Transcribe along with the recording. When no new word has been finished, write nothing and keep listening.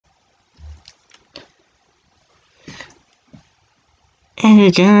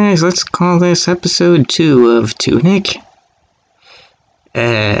Hey guys, let's call this episode 2 of Tunic.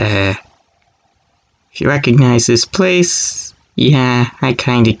 If you recognize this place, yeah, I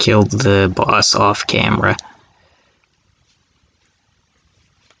kinda killed the boss off camera.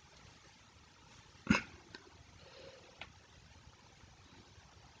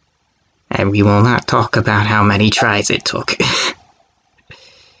 And we will not talk about how many tries it took.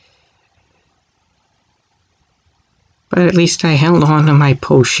 But at least I held on to my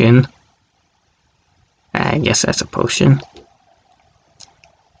potion. I guess that's a potion.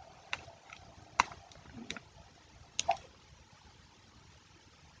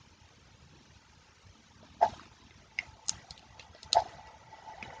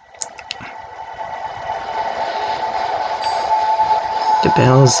 The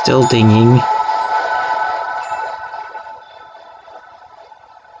bell's still dinging.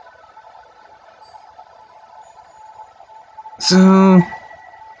 So, I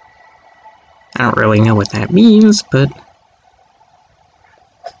don't really know what that means, but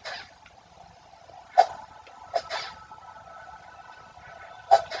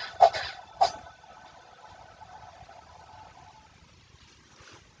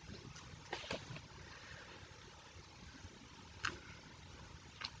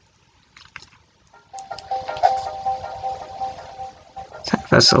time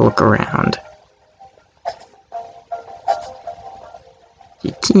for us to look around.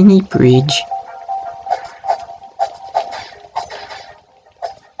 The teeny bridge.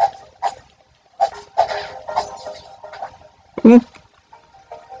 Oop.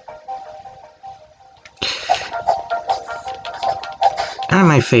 Out of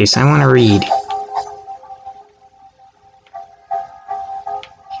my face, I want to read.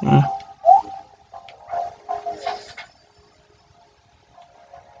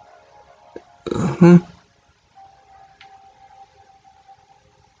 Okay.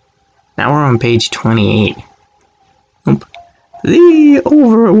 Now we're on page 28. Nope. The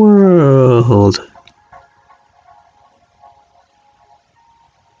overworld.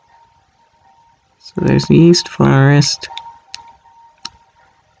 So there's the East Forest.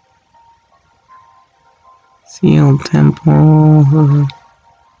 Sealed Temple.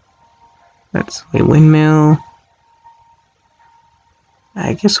 That's the windmill.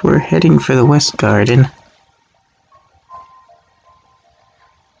 I guess we're heading for the West Garden.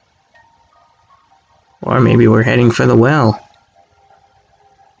 Or maybe we're heading for the well.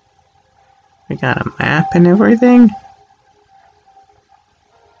 We got a map and everything.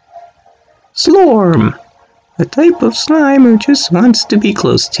 Slorm! A type of slime who just wants to be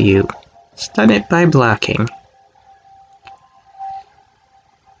close to you. Stun it by blocking.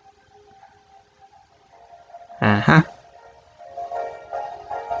 Uh-huh.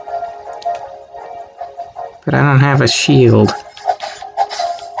 But I don't have a shield.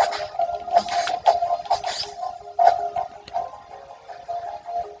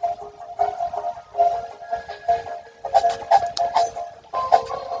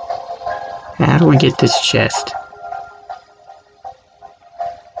 How do we get this chest?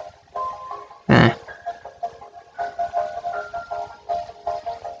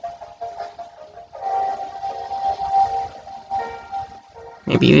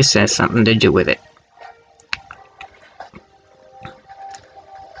 Maybe this has something to do with it.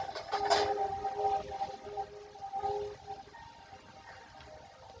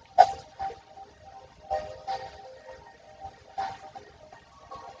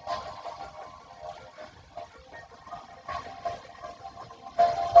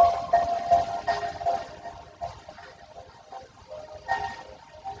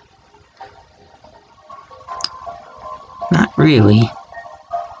 Not really.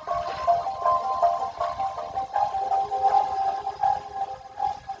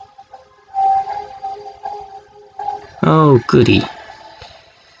 Oh, goody.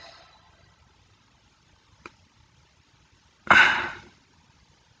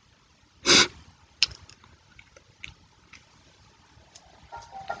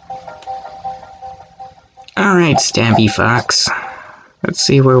 Alright, Stabby Fox. Let's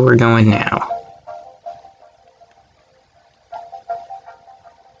see where we're going now.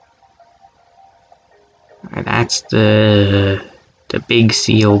 That's the big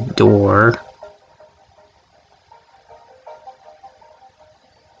sealed door.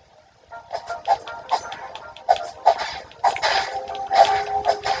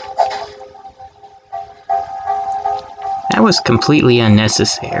 That was completely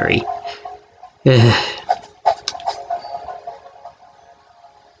unnecessary.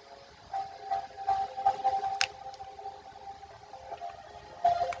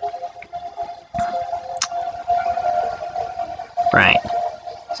 Right.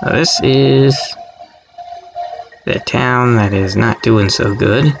 So this is the town that is not doing so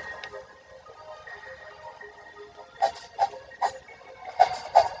good.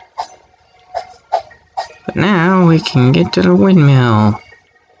 But now we can get to the windmill.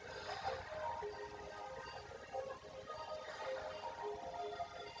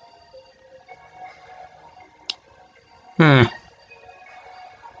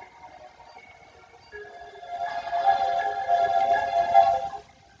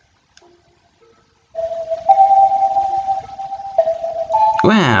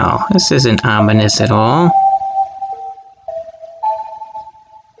 Wow, this isn't ominous at all.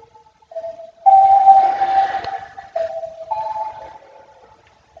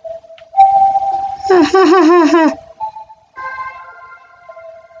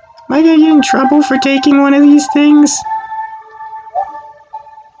 Am I gonna get in trouble for taking one of these things?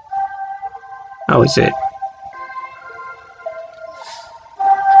 Oh, is it?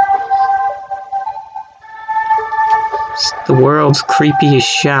 It's the world's creepiest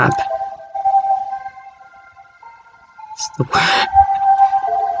shop. It's the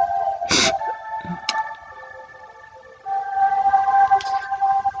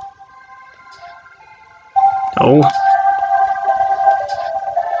Oh.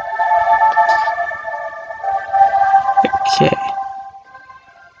 Okay.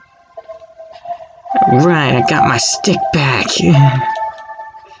 Right, I got my stick back.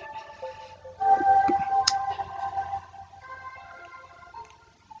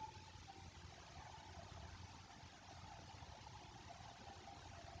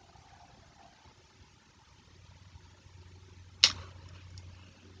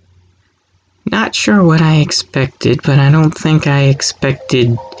 Not sure what I expected, but I don't think I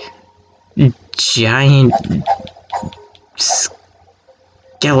expected giant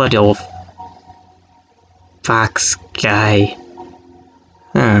skeletal fox guy.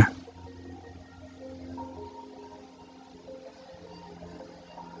 Huh.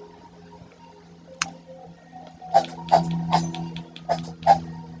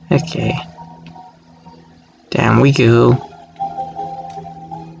 Okay. Down we go.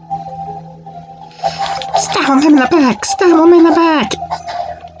 Stab him in the back! Stab him in the back!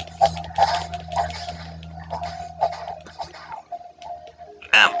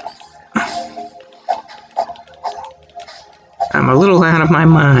 I'm a little out of my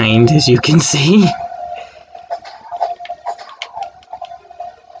mind, as you can see.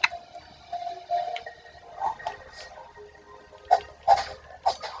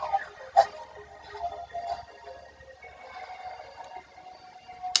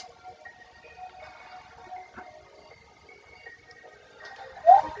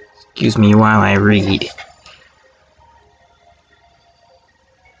 Excuse me while I read.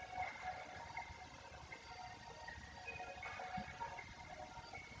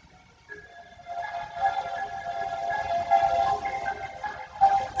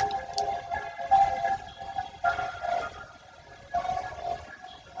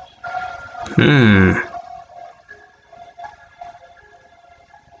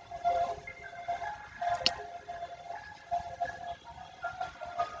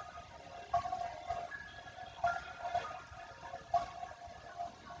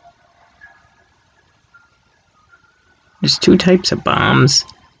 There's 2 types of bombs.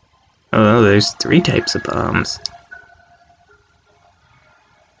 Oh, there's 3 types of bombs.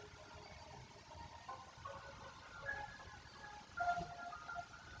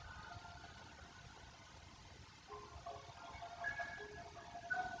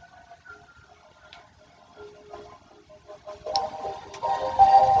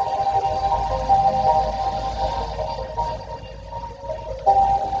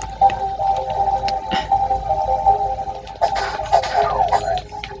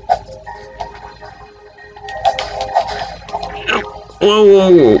 Whoa, whoa,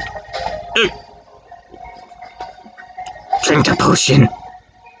 whoa. Drink the potion.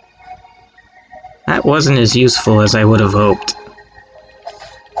 That wasn't as useful as I would have hoped.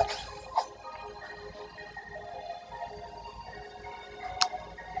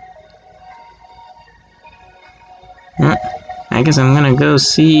 I guess I'm gonna go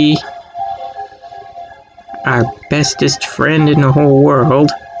see our bestest friend in the whole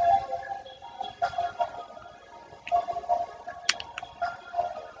world.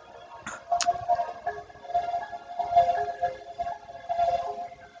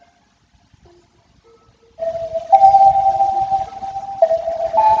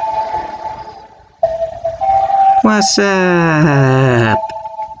 What's up?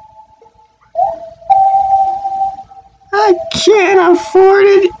 I can't afford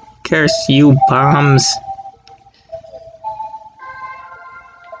it. Curse you, bombs.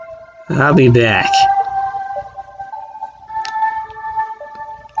 I'll be back.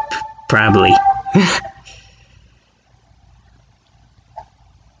 Probably.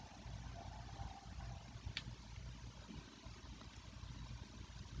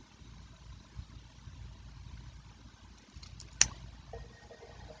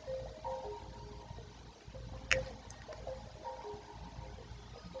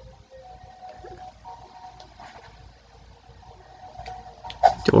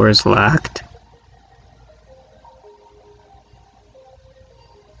 Door's locked.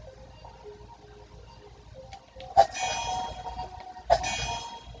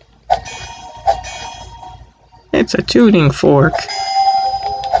 It's a tuning fork.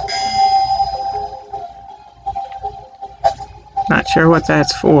 Not sure what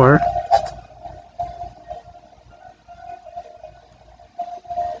that's for.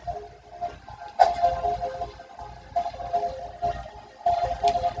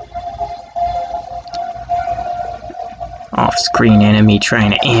 Off-screen enemy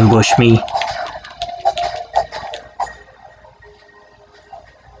trying to ambush me.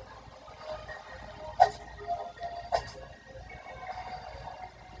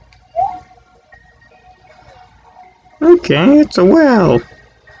 Okay, it's a well.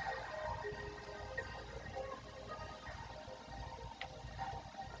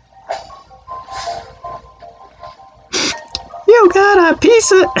 You got a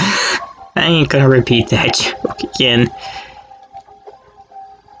piece of... I ain't gonna repeat that joke again.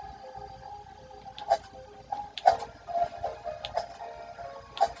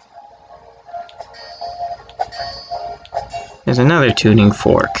 There's another tuning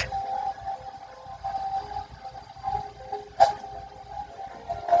fork.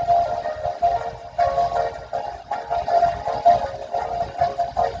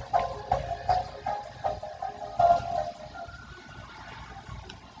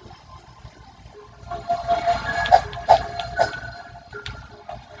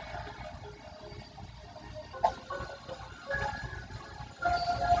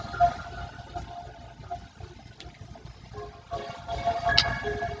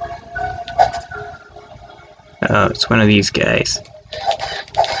 Oh, it's one of these guys.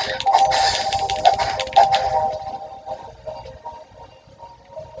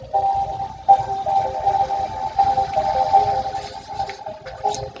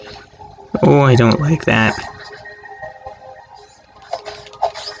 Oh, I don't like that.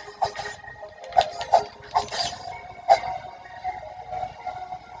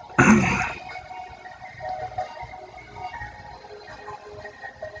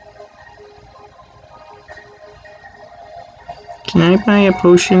 Can I buy a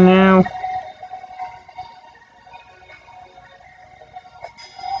potion now?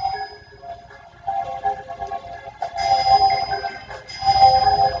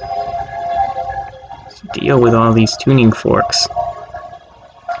 What's the deal with all these tuning forks?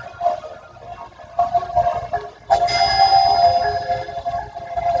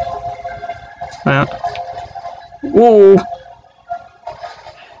 Well... Whoa!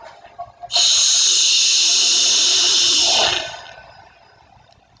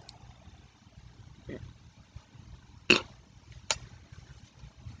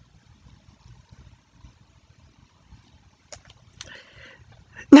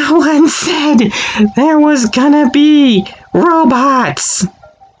 No one said there was gonna be robots!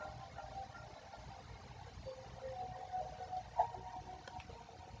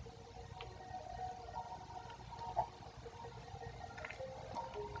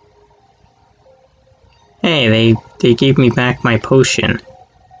 Hey, they gave me back my potion.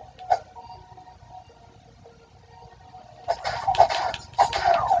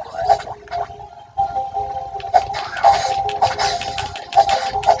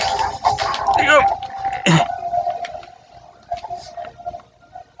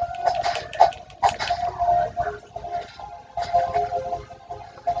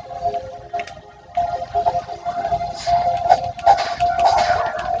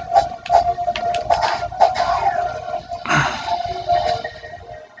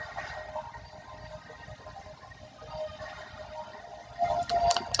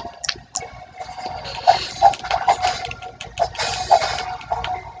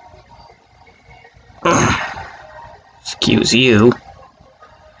 Excuse you.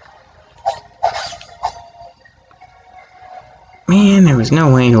 Man, there was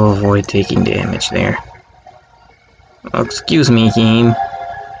no way to avoid taking damage there. Well, excuse me, game.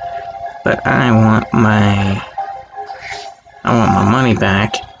 But I want my money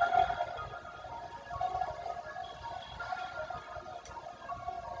back.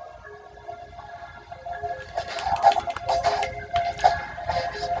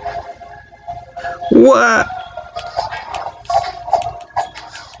 What?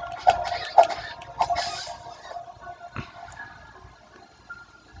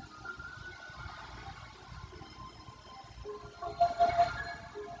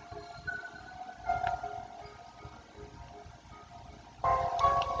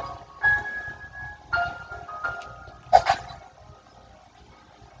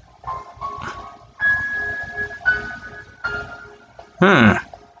 Hmm.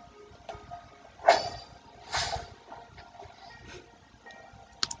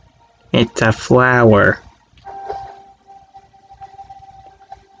 It's a flower.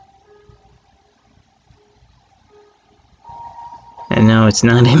 And no, it's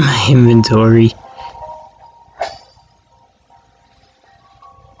not in my inventory.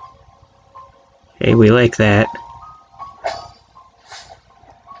 Hey, we like that.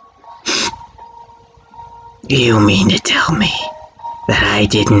 You mean to tell me that I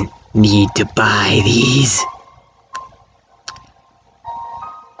didn't need to buy these?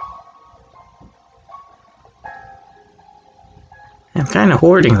 I'm kind of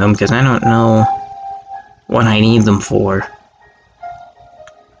hoarding them because I don't know what I need them for.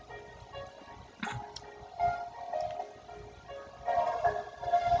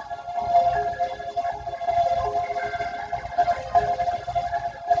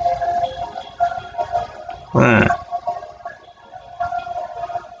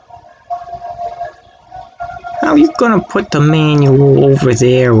 How are you gonna put the manual over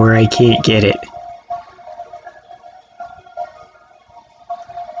there where I can't get it?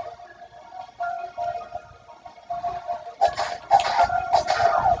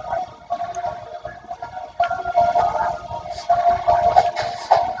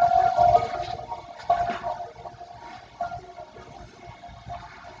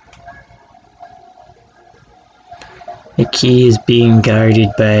 The key is being guarded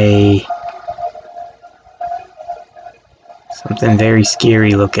by something very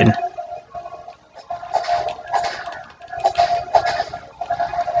scary looking.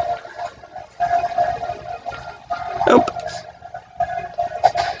 Oh.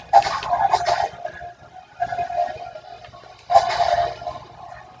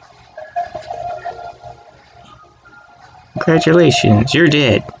 Congratulations, you're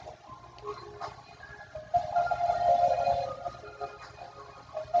dead.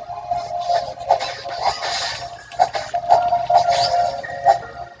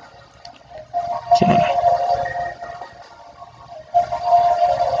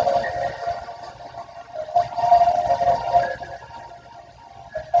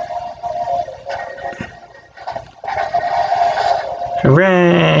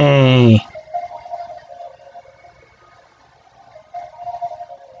 Hooray!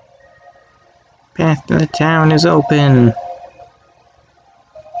 Path to the town is open.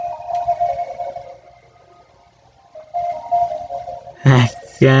 That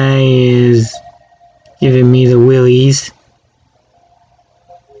guy is giving me the willies.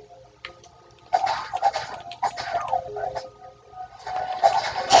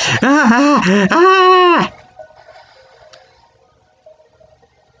 Ah! Ah! Ah!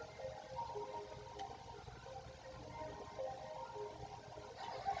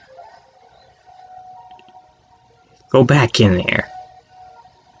 Go back in there.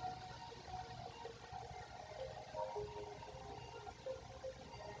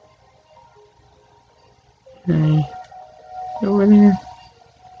 Hey, over there.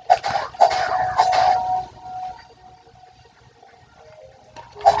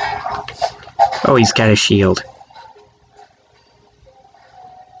 Oh, he's got a shield.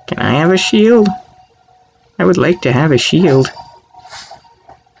 Can I have a shield? I would like to have a shield.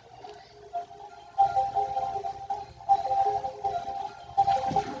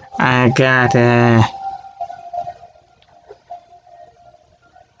 I got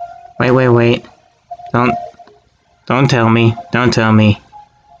Wait. Don't tell me. Don't tell me.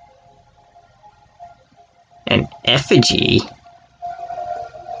 An effigy?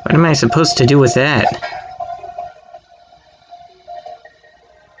 What am I supposed to do with that?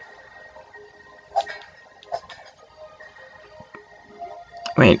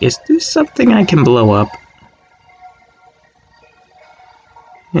 Wait, is this something I can blow up?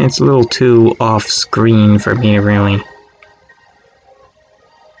 It's a little too off-screen for me to really...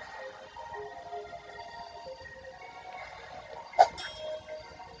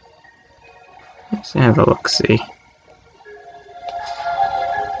 Let's have a look-see.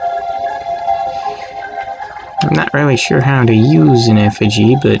 I'm not really sure how to use an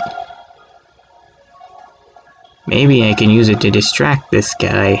effigy, but... maybe I can use it to distract this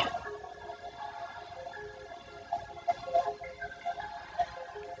guy.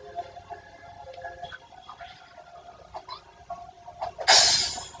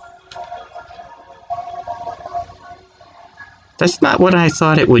 That's not what I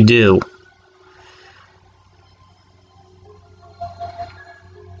thought it would do.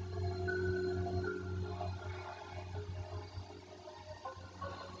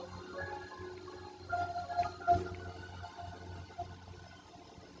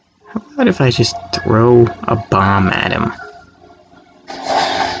 How about if I just throw a bomb at him?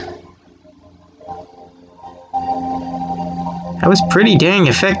 That was pretty dang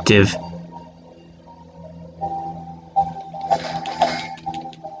effective.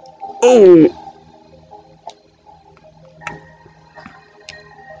 Oh!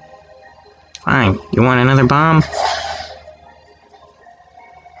 Fine. You want another bomb?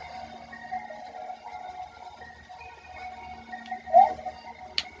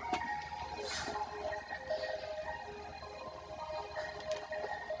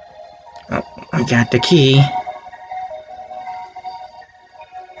 Oh, I got the key.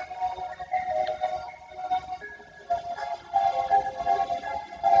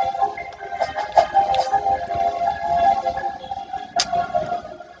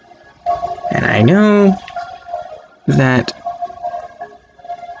 And I know that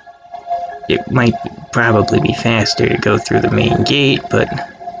it might probably be faster to go through the main gate, but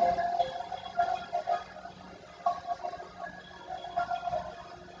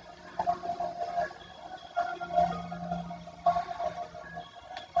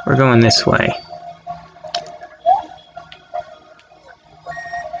we're going this way.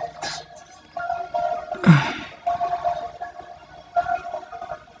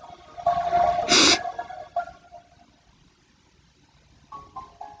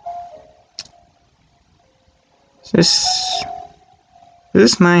 Is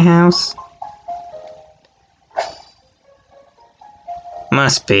this my house?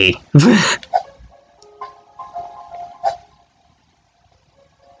 Must be.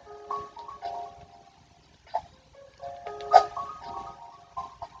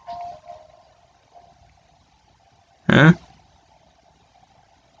 Huh?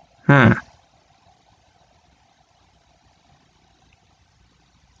 Huh.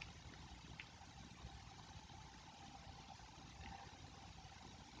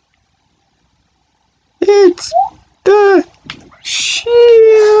 It's the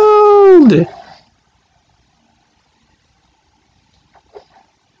shield!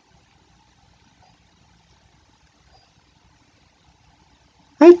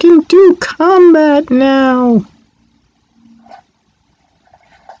 I can do combat now!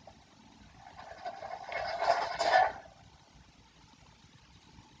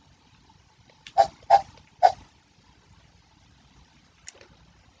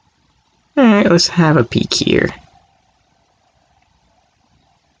 Alright, let's have a peek here.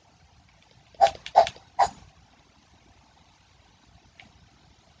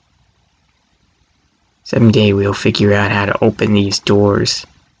 Someday we'll figure out how to open these doors.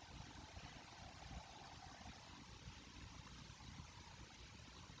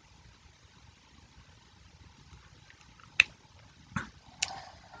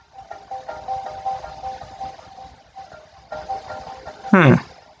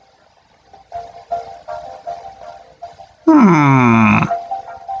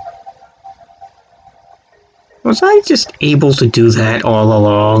 Was I just able to do that all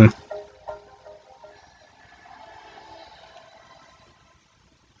along?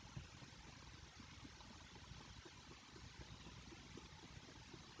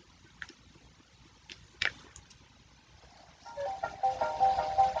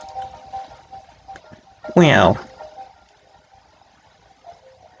 Well...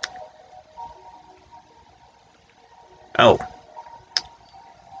 Oh.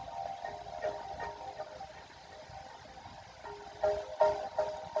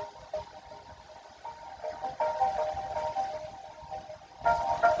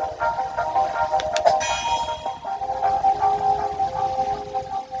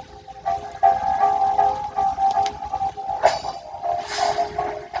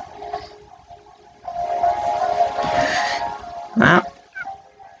 Well,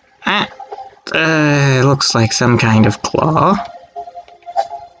 that looks like some kind of claw.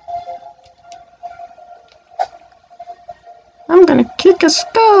 I'm gonna kick a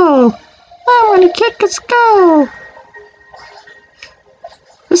skull! I'm gonna kick a skull!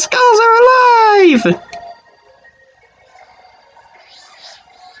 The skulls are alive!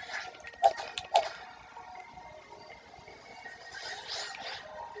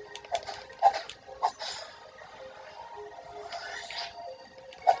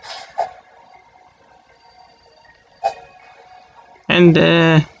 And,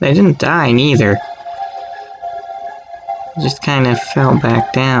 they didn't die neither. Just kind of fell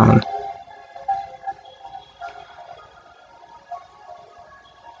back down.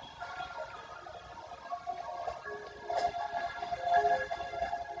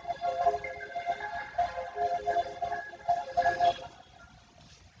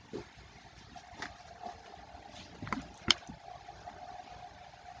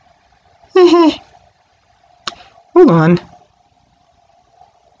 Hold on.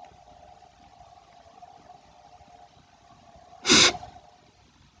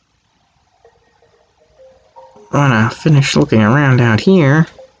 Wanna finish looking around out here.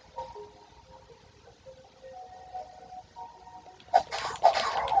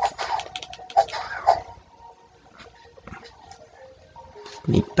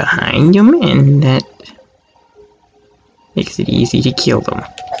 Sneak behind them, and that makes it easy to kill them.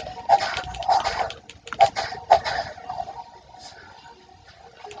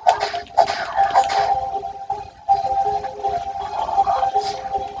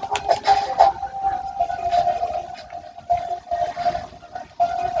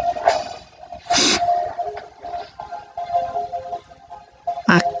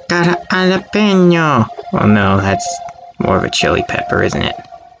 I got a jalapeno. Oh no, that's more of a chili pepper, isn't it?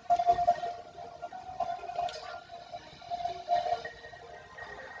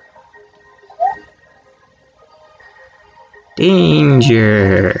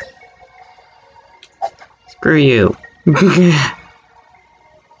 Danger! Screw you.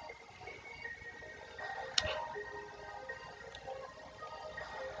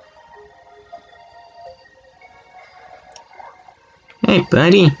 Hey,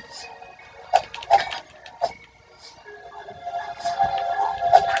 buddy.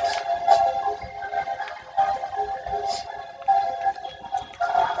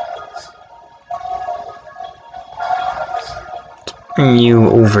 Bring you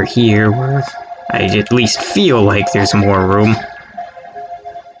over here where I at least feel like there's more room.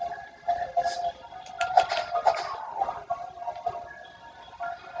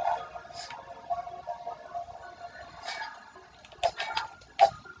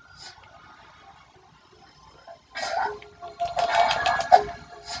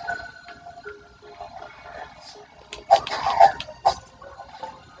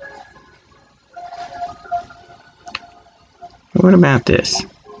 What about this?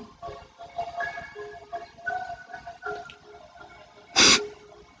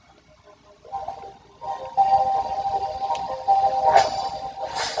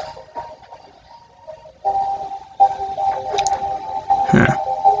 Huh.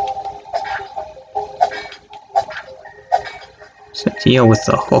 What's the deal with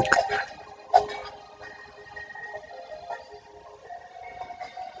the hook?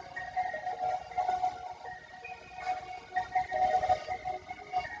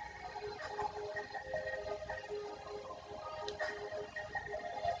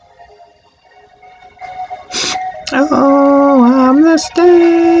 Oh, I'm the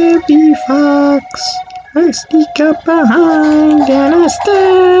Stabby Fox. I sneak up behind and I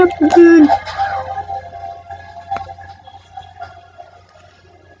stab the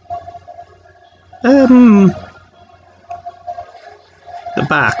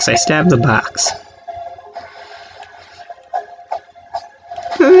box. I stab the box.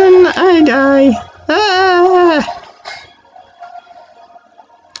 Then I die. Ah!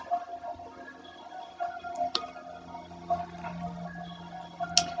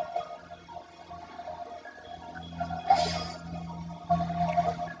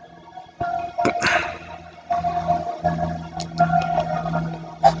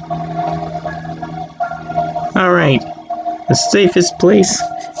 Alright, the safest place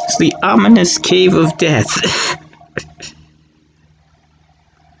is the ominous cave of death.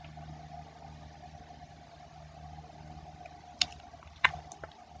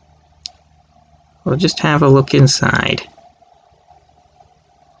 We'll just have a look inside.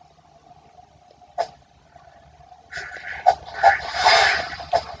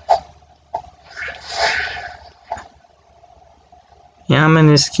 The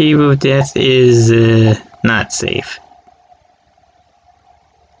ominous cave of death is, not safe.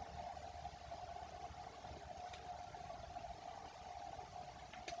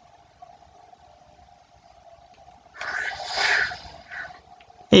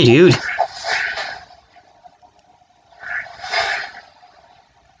 Hey, dude.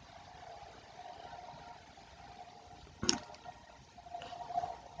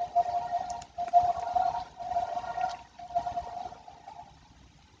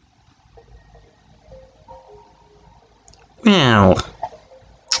 Now,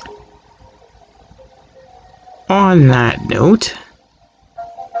 on that note,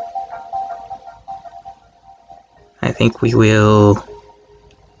 I think we will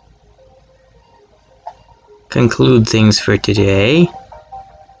conclude things for today.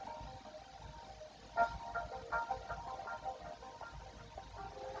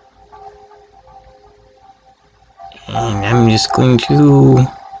 And I'm just going to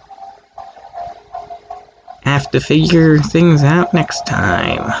have to figure things out next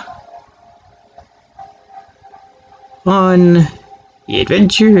time. on the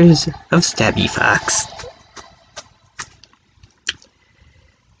adventures of Stabby Fox.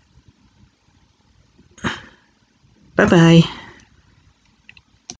 Bye-bye.